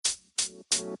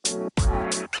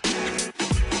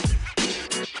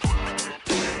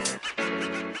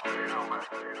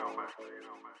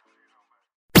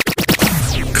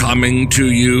Coming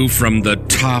to you from the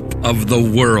top of the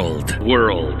world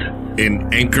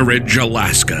in Anchorage,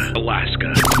 Alaska.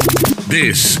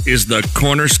 This is the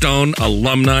Cornerstone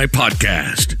Alumni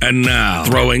Podcast. And now,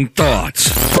 throwing thoughts,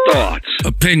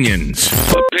 opinions,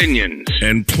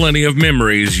 and plenty of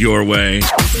memories your way.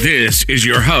 This is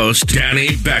your host,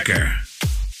 Danny Becker.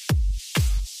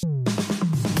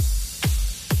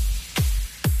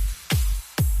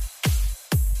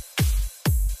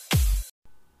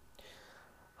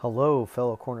 Hello,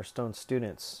 fellow Cornerstone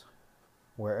students,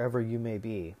 wherever you may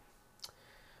be.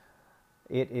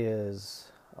 It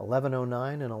is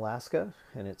 11:09 in Alaska,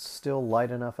 and it's still light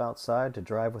enough outside to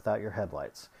drive without your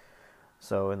headlights.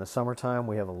 So in the summertime,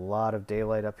 we have a lot of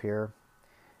daylight up here,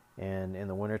 and in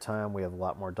the wintertime, we have a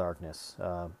lot more darkness.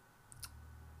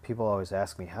 People always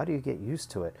ask me, how do you get used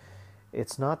to it?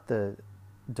 It's not the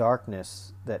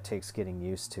darkness that takes getting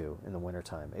used to in the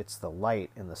wintertime. It's the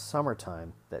light in the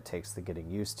summertime that takes the getting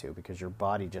used to, because your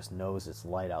body just knows it's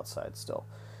light outside still.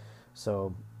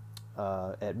 So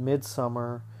at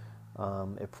midsummer,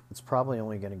 it's probably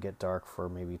only going to get dark for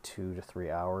maybe 2 to 3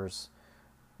 hours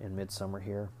in midsummer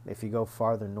here. If you go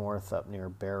farther north, up near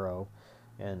Barrow,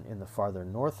 and in the farther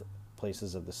north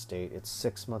places of the state, it's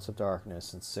 6 months of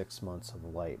darkness and 6 months of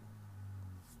light.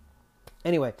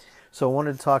 Anyway, so I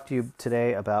wanted to talk to you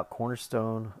today about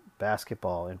Cornerstone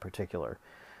basketball in particular,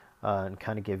 and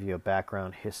kind of give you a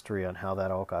background history on how that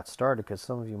all got started, because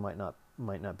some of you might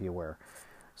not be aware.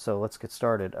 So let's get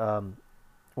started.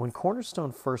 When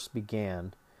Cornerstone first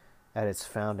began at its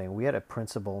founding, we had a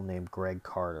principal named Greg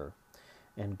Carter,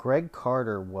 and Greg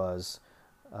Carter was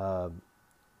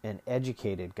an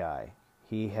educated guy.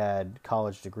 He had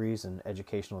college degrees in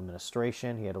educational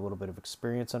administration. He had a little bit of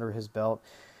experience under his belt.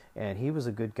 And he was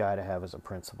a good guy to have as a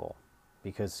principal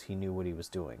because he knew what he was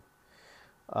doing.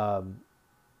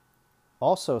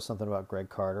 Also, something about Greg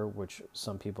Carter, which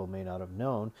some people may not have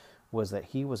known, was that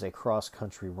he was a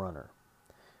cross-country runner.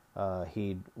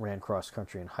 He ran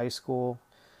cross-country in high school,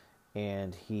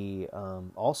 and he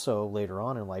also, later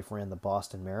on in life, ran the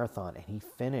Boston Marathon, and he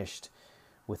finished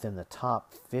within the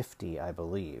top 50, I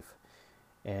believe.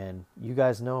 And you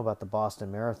guys know about the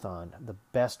Boston Marathon. The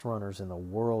best runners in the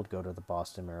world go to the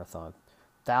Boston Marathon.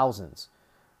 Thousands.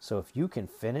 So if you can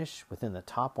finish within the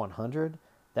top 100,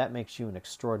 that makes you an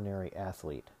extraordinary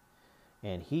athlete.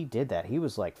 And he did that. He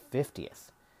was like 50th,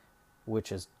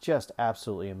 which is just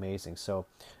absolutely amazing. So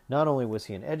not only was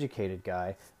he an educated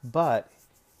guy, but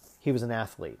he was an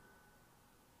athlete.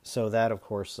 So that, of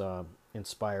course,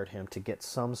 inspired him to get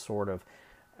some sort of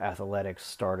athletics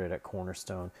started at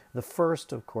Cornerstone. The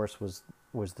first, of course, was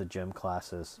the gym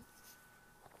classes,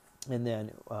 and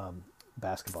then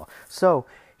basketball. So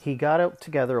he got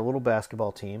together a little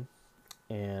basketball team,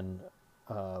 and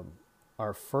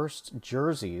our first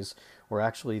jerseys were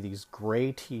actually these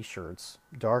gray T-shirts,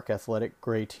 dark athletic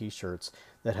gray T-shirts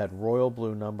that had royal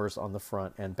blue numbers on the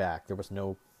front and back. There was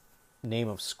no name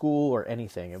of school or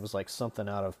anything. It was like something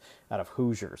out of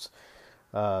Hoosiers.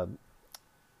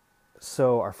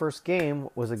 So our first game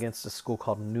was against a school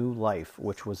called New Life,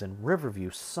 which was in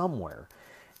Riverview somewhere,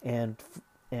 and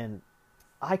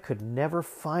I could never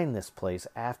find this place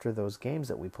after those games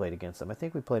that we played against them. I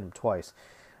think we played them twice.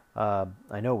 I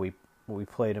know we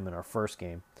played them in our first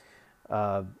game.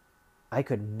 I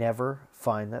could never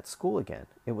find that school again.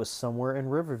 It was somewhere in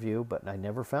Riverview, but I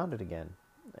never found it again.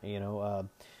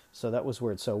 So that was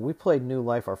weird. So we played New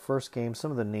Life our first game.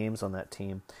 Some of the names on that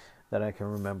team that I can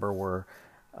remember were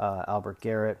Albert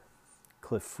Garrett,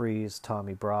 Cliff Freeze,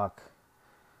 Tommy Brock,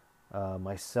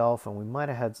 myself, and we might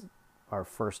have had our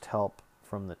first help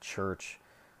from the church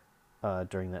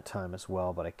during that time as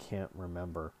well, but I can't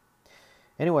remember.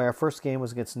 Anyway, our first game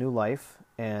was against New Life,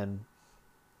 and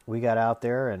we got out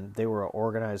there, and they were an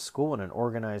organized school and an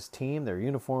organized team. Their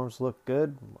uniforms looked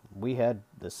good. We had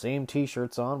the same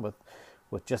T-shirts on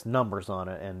with just numbers on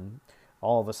it, and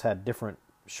all of us had different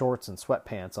shorts and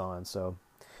sweatpants on, so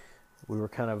we were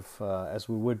kind of, as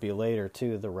we would be later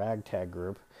too, the ragtag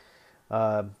group.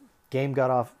 Game got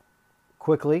off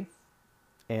quickly,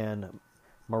 and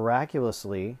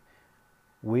miraculously,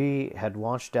 we had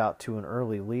launched out to an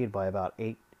early lead by about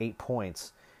eight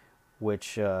points,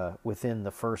 which within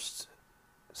the first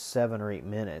 7 or 8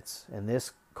 minutes, and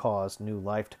this caused New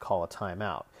Life to call a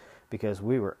timeout because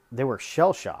they were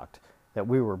shell-shocked that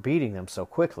we were beating them so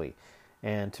quickly.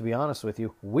 And to be honest with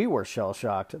you, we were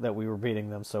shell-shocked that we were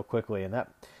beating them so quickly, and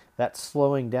that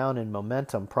slowing down in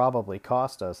momentum probably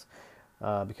cost us,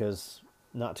 because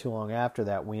not too long after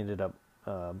that, we ended up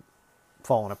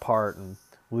falling apart, and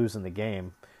losing the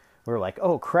game. We were like,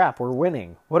 oh crap, we're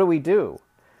winning. What do we do?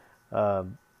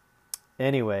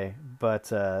 Anyway, but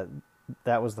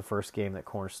that was the first game that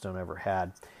Cornerstone ever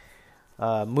had.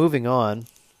 Moving on,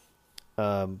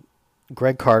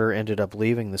 Greg Carter ended up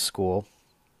leaving the school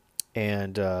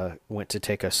and went to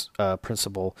take a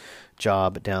principal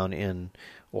job down in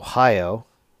Ohio,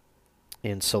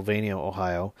 in Sylvania,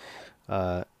 Ohio,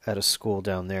 at a school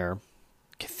down there.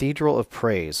 Cathedral of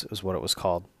Praise is what it was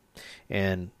called,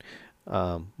 and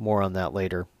more on that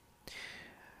later.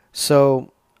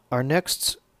 So our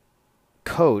next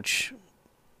coach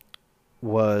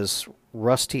was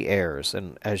Rusty Ayers,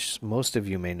 and as most of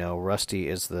you may know, Rusty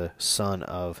is the son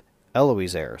of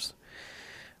Eloise Ayers.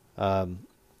 And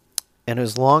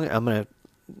as long, I'm going to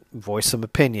voice some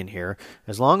opinion here,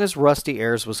 as long as Rusty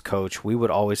Ayers was coach, we would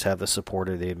always have the support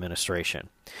of the administration.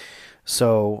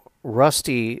 So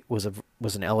Rusty was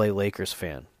an LA Lakers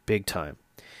fan, big time.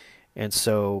 And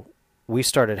so we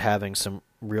started having some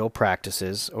real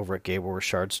practices over at Gable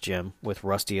Richard's gym with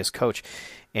Rusty as coach.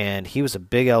 And he was a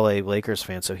big LA Lakers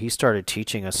fan, so he started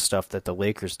teaching us stuff that the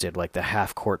Lakers did, like the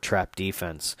half-court trap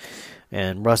defense.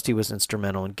 And Rusty was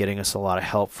instrumental in getting us a lot of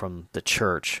help from the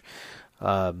church,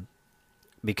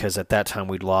 because at that time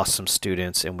we'd lost some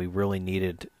students and we really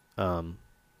needed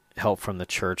help from the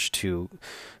church to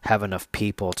have enough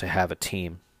people to have a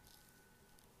team.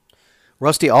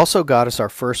 Rusty also got us our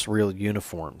first real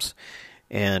uniforms.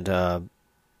 And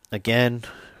again,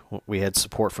 we had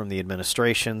support from the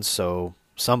administration, so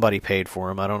somebody paid for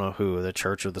them. I don't know who, the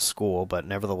church or the school, but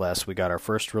nevertheless, we got our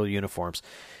first real uniforms.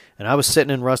 And I was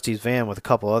sitting in Rusty's van with a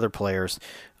couple other players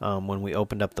when we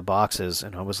opened up the boxes,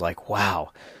 and I was like,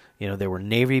 wow. You know, they were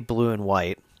navy blue and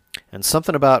white. And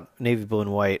something about navy blue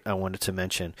and white I wanted to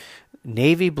mention.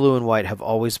 Navy blue and white have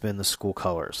always been the school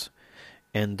colors.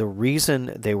 And the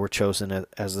reason they were chosen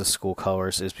as the school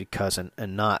colors is because, and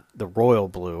not the royal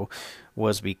blue,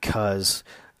 was because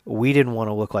we didn't want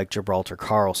to look like Gibraltar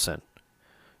Carlson.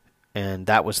 And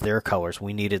that was their colors.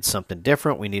 We needed something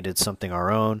different. We needed something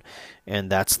our own. And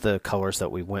that's the colors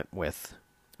that we went with,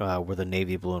 were the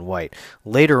navy blue and white.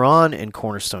 Later on in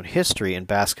Cornerstone history in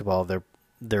basketball,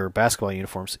 their basketball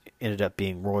uniforms ended up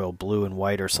being royal blue and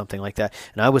white or something like that.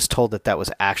 And I was told that that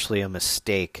was actually a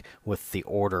mistake with the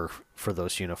order for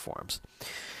those uniforms.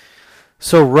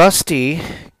 So Rusty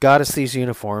got us these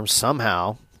uniforms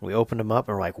somehow. We opened them up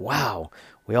and we're like, wow,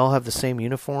 we all have the same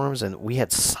uniforms. And we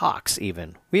had socks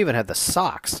even. We even had the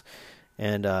socks.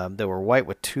 And they were white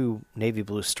with 2 navy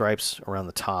blue stripes around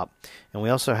the top. And we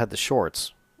also had the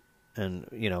shorts. And,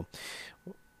 you know,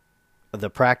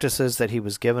 the practices that he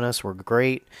was giving us were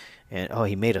great. And,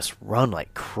 he made us run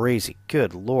like crazy.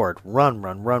 Good Lord.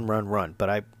 Run. But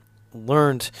I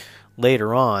learned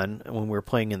later on when we were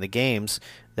playing in the games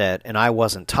that, and I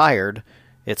wasn't tired,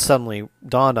 it suddenly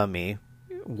dawned on me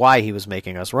why he was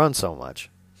making us run so much.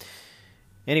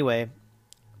 Anyway,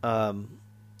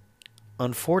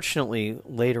 unfortunately,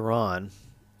 later on,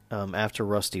 after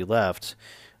Rusty left,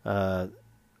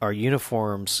 our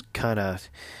uniforms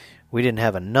we didn't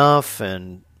have enough,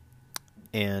 and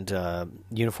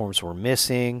uniforms were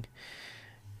missing,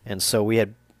 and so we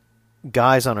had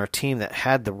guys on our team that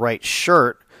had the right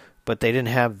shirt, but they didn't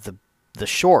have the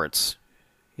shorts,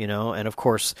 you know. And of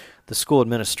course, the school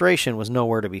administration was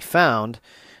nowhere to be found,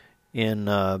 and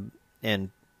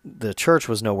the church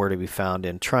was nowhere to be found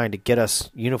in trying to get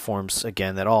us uniforms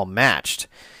again that all matched.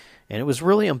 And it was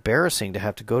really embarrassing to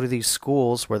have to go to these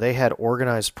schools where they had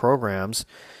organized programs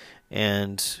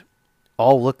and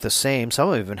all looked the same. Some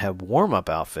of them even had warm-up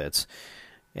outfits.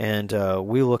 And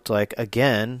we looked like,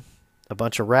 again, a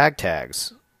bunch of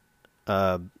ragtags.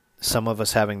 Some of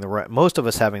us having most of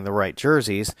us having the right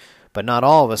jerseys, but not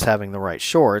all of us having the right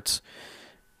shorts.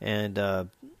 And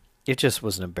it just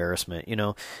was an embarrassment. You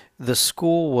know, the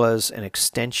school was an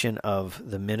extension of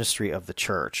the ministry of the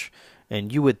church.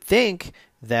 And you would think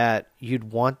that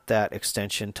you'd want that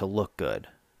extension to look good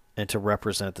and to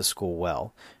represent the school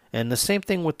well. And the same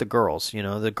thing with the girls. You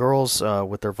know, the girls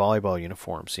with their volleyball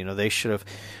uniforms, you know, they should have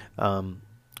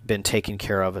been taken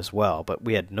care of as well. But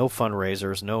we had no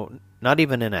fundraisers, not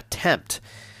even an attempt,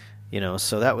 you know,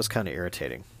 so that was kind of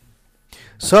irritating.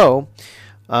 So,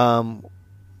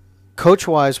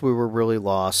 coach-wise, we were really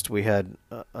lost. We had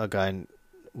a guy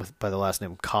by the last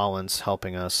name Collins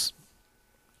helping us.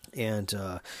 And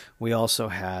we also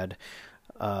had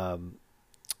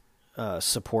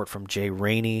support from Jay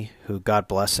Rainey, who, God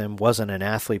bless him, wasn't an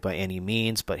athlete by any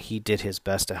means, but he did his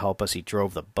best to help us. He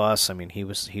drove the bus. I mean, he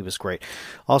was great.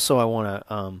 Also, I want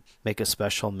to make a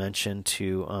special mention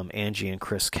to Angie and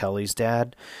Chris Kelly's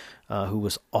dad. who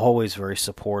was always very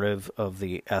supportive of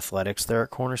the athletics there at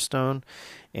Cornerstone,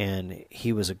 and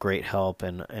he was a great help,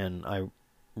 and I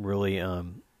really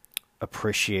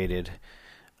appreciated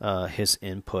his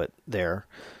input there.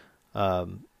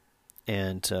 And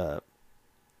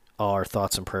all our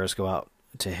thoughts and prayers go out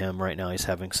to him right now. He's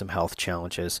having some health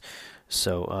challenges,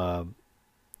 so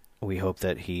we hope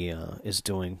that he is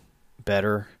doing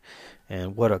better.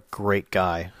 And what a great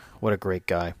guy. What a great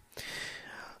guy.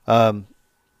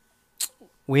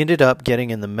 We ended up getting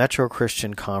in the Metro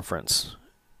Christian Conference.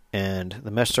 And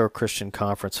the Metro Christian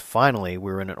Conference, finally,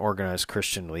 we were in an organized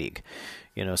Christian league.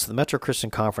 So the Metro Christian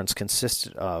Conference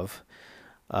consisted of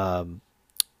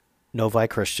Novi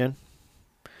Christian,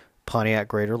 Pontiac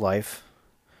Greater Life,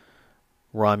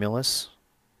 Romulus,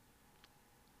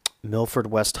 Milford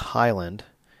West Highland,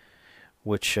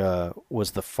 which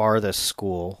was the farthest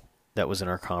school that was in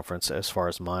our conference as far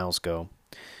as miles go.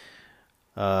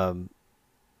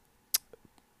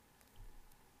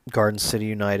 Garden City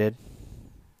United,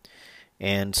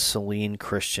 and Saline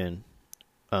Christian.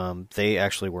 They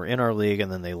actually were in our league,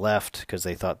 and then they left because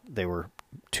they thought they were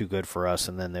too good for us,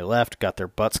 and then they left, got their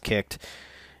butts kicked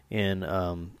in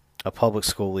a public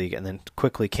school league, and then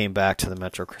quickly came back to the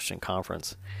Metro Christian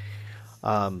Conference.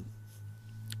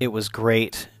 It was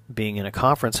great being in a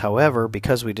conference. However,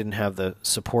 because we didn't have the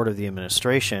support of the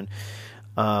administration,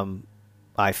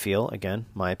 I feel, again,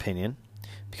 my opinion,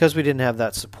 because we didn't have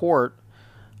that support,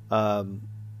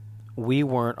 we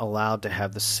weren't allowed to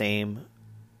have the same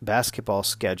basketball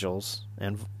schedules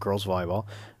and girls volleyball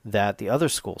that the other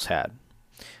schools had.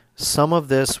 Some of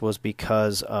this was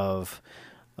because of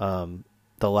the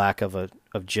lack of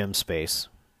gym space.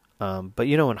 But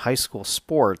in high school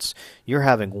sports, you're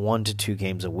having 1 to 2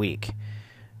 games a week.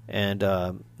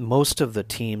 And most of the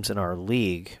teams in our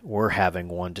league were having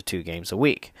 1 to 2 games a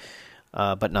week.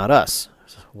 But not us.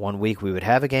 One week we would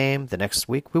have a game, the next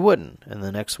week we wouldn't. And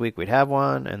the next week we'd have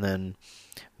one, and then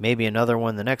maybe another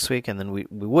one the next week, and then we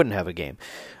wouldn't have a game.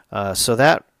 So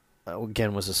that,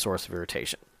 again, was a source of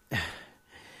irritation.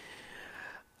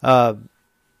 It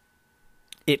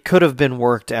could have been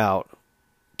worked out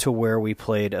to where we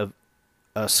played a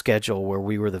schedule where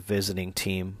we were the visiting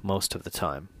team most of the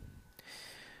time.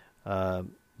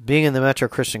 Being in the Metro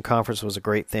Christian Conference was a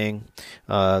great thing.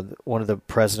 One of the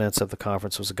presidents of the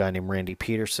conference was a guy named Randy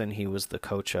Peterson. He was the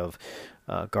coach of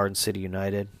Garden City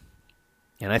United.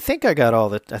 And I think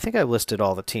I listed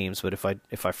all the teams, but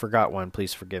if I forgot one,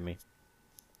 please forgive me.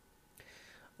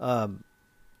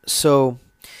 So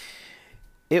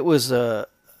it was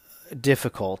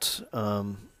difficult.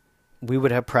 We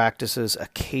would have practices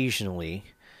occasionally.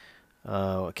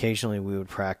 Occasionally we would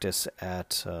practice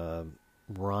at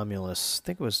Romulus. I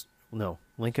think it was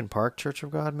Lincoln Park Church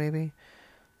of God, maybe,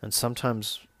 and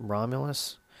sometimes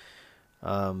Romulus.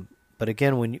 But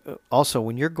again, when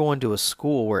you're going to a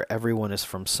school where everyone is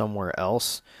from somewhere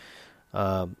else,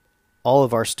 all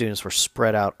of our students were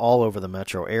spread out all over the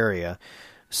metro area,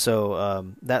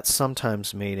 so that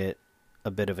sometimes made it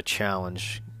a bit of a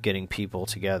challenge getting people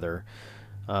together.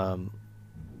 And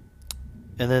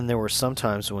then there were some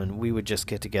times when we would just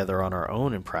get together on our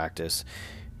own and practice,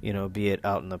 be it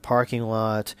out in the parking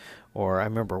lot, or I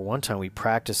remember one time we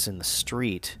practiced in the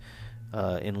street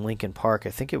in Lincoln Park.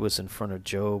 I think it was in front of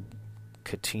Joe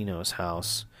Catino's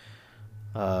house,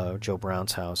 Joe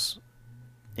Brown's house,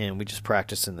 and we just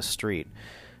practiced in the street.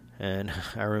 And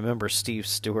I remember Steve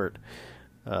Stewart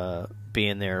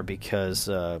being there because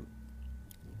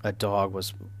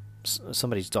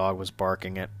somebody's dog was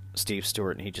barking at Steve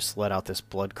Stewart, and he just let out this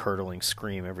blood-curdling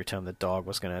scream every time the dog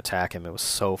was going to attack him. It was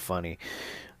so funny.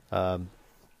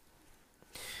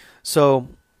 So,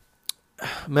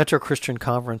 Metro Christian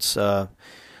Conference,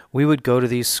 we would go to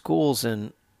these schools,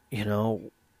 and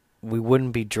we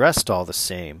wouldn't be dressed all the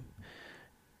same.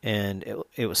 And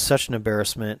it was such an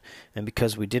embarrassment. And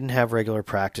because we didn't have regular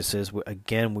practices, we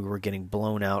were getting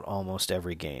blown out almost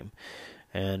every game.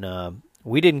 And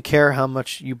we didn't care how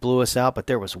much you blew us out, but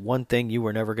there was one thing you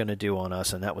were never going to do on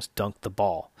us, and that was dunk the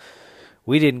ball.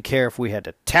 We didn't care if we had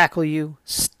to tackle you,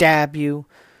 stab you,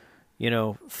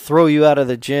 throw you out of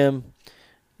the gym.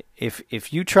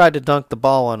 If you tried to dunk the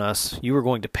ball on us, you were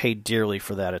going to pay dearly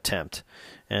for that attempt.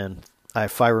 And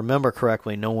if I remember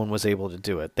correctly, no one was able to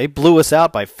do it. They blew us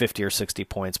out by 50 or 60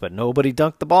 points, but nobody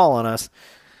dunked the ball on us.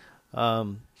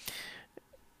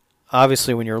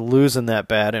 Obviously, when you're losing that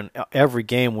bad, and every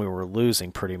game we were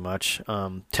losing pretty much,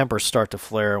 tempers start to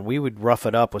flare, and we would rough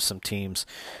it up with some teams.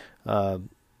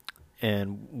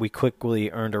 And we quickly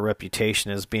earned a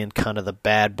reputation as being kind of the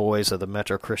bad boys of the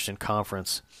Metro Christian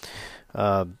Conference,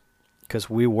 because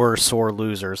we were sore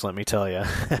losers, let me tell you.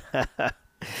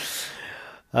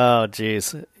 Oh,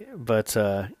 geez.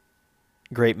 But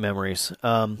great memories.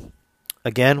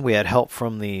 Again, we had help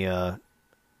from the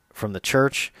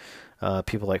church.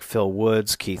 People like Phil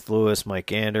Woods, Keith Lewis,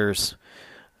 Mike Anders,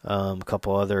 a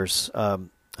couple others. I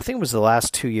think it was the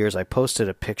last 2 years I posted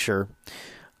a picture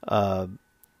of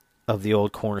the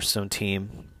old Cornerstone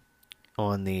team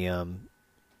on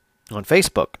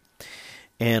Facebook.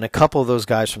 And a couple of those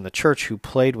guys from the church who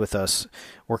played with us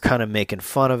were kind of making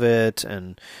fun of it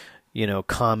and,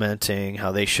 commenting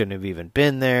how they shouldn't have even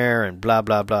been there and blah,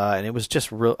 blah, blah. And it was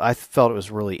just real. I felt it was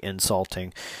really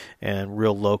insulting and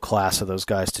real low class of those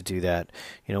guys to do that.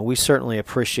 We certainly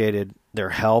appreciated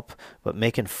their help, but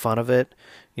making fun of it,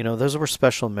 those were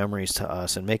special memories to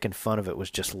us, and making fun of it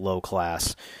was just low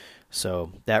class.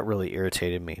 So that really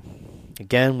irritated me.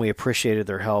 Again, we appreciated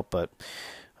their help, but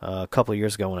a couple of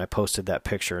years ago when I posted that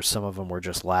picture, some of them were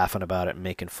just laughing about it and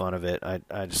making fun of it.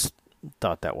 I just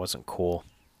thought that wasn't cool.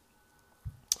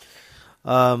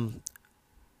 During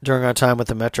our time with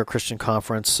the Metro Christian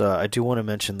Conference, I do want to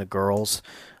mention the girls.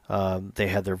 They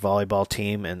had their volleyball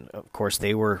team, and of course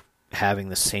they were having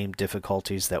the same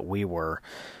difficulties that we were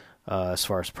as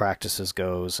far as practices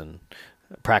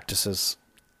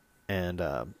and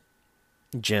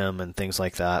gym and things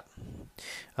like that.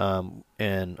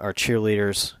 And our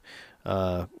cheerleaders,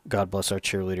 God bless our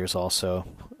cheerleaders also.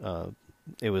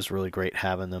 It was really great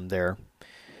having them there.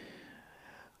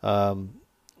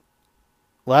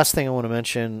 Last thing I want to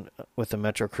mention with the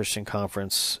Metro Christian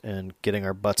Conference and getting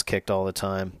our butts kicked all the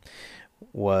time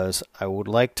was I would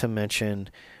like to mention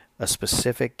a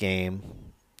specific game.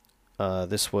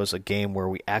 This was a game where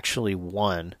we actually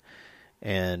won.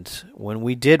 And when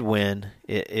we did win,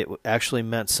 it actually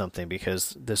meant something,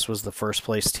 because this was the first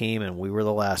place team and we were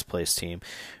the last place team.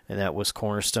 And that was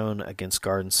Cornerstone against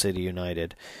Garden City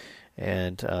United.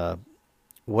 And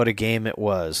what a game it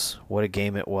was. What a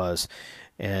game it was.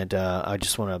 And I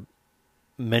just want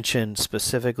to mention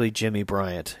specifically Jimmy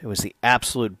Bryant. It was the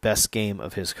absolute best game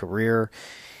of his career.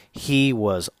 He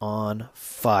was on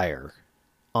fire.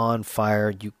 On fire.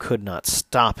 You could not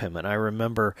stop him. And I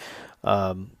remember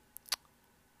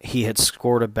he had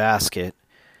scored a basket,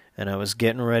 and I was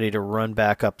getting ready to run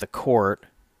back up the court,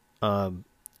 and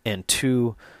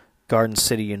two Garden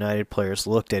City United players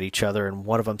looked at each other, and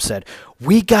one of them said,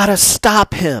 "We got to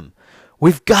stop him.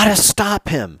 We've got to stop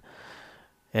him."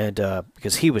 And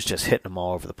because he was just hitting them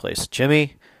all over the place.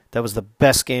 Jimmy, that was the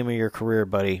best game of your career,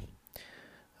 buddy.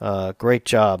 Great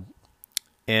job.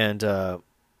 And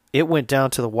it went down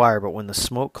to the wire, but when the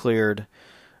smoke cleared,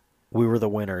 we were the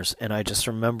winners. And I just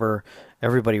remember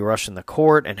everybody rushing the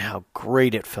court and how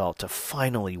great it felt to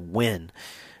finally win.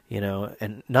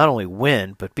 And not only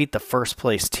win, but beat the first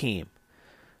place team.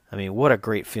 I mean, what a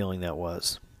great feeling that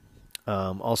was.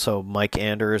 Also, Mike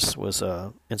Anders was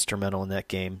instrumental in that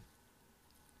game,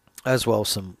 as well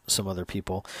as some other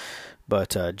people.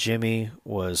 But Jimmy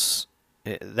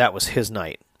that was his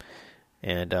night.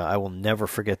 And I will never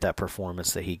forget that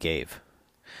performance that he gave.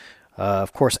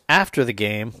 Of course, after the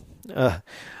game,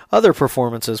 other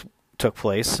performances took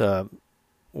place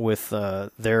with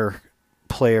their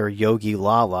player Yogi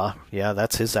Lala. Yeah,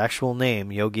 that's his actual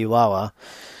name, Yogi Lala.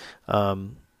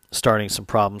 Starting some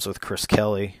problems with Chris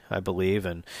Kelly, I believe.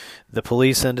 And the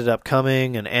police ended up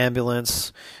coming, an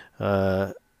ambulance.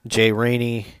 Jay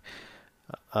Rainey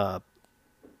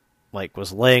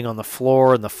was laying on the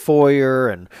floor in the foyer,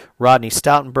 and Rodney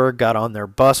Stoutenberg got on their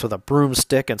bus with a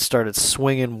broomstick and started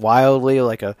swinging wildly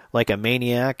like a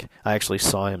maniac. I actually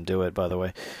saw him do it, by the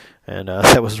way, and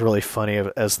that was really funny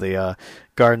as the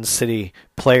Garden City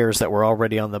players that were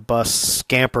already on the bus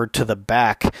scampered to the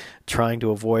back trying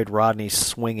to avoid Rodney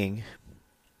swinging.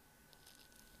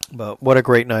 But what a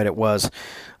great night it was.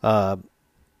 And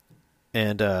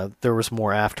there was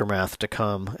more aftermath to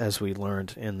come, as we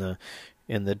learned in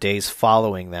the days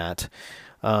following that.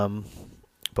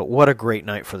 But what a great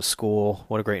night for the school.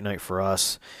 What a great night for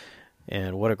us.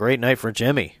 And what a great night for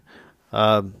Jimmy.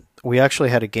 We actually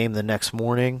had a game the next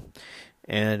morning,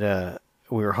 and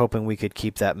we were hoping we could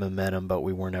keep that momentum, but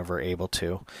we were never able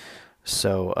to.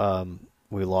 So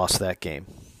we lost that game.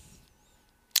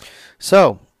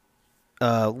 So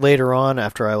later on,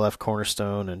 after I left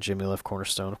Cornerstone and Jimmy left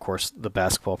Cornerstone, of course, the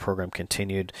basketball program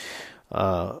continued.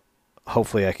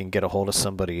 Hopefully I can get a hold of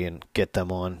somebody and get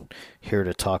them on here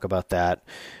to talk about that.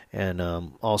 And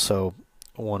also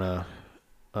want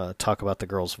to talk about the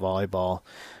girls' volleyball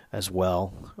as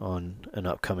well on an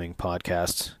upcoming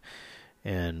podcast.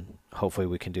 And hopefully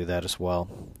we can do that as well.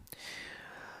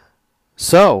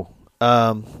 So,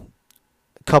 a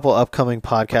couple upcoming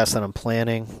podcasts that I'm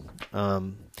planning.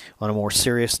 On a more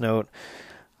serious note,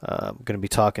 I'm going to be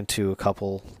talking to a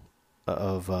couple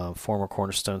former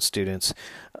Cornerstone students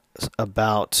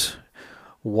about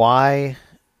why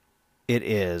it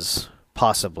is,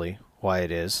 possibly why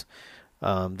it is,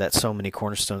 that so many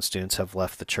Cornerstone students have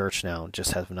left the church now and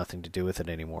just have nothing to do with it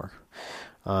anymore.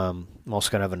 I'm also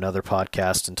going to have another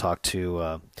podcast and talk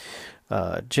to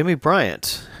Jimmy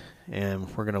Bryant,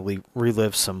 and we're going to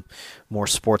relive some more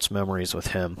sports memories with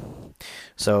him.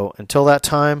 So until that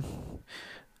time,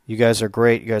 you guys are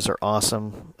great. You guys are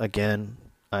awesome. Again,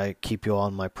 I keep you all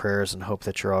in my prayers and hope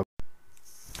that you're all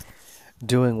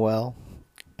doing well.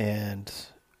 And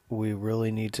we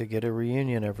really need to get a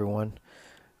reunion, everyone.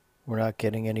 We're not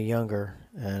getting any younger.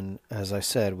 And as I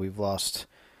said, we've lost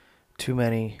too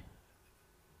many,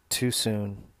 too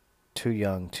soon, too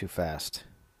young, too fast.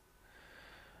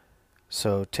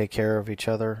 So take care of each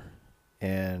other,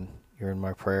 and you're in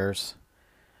my prayers.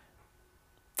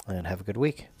 And have a good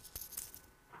week.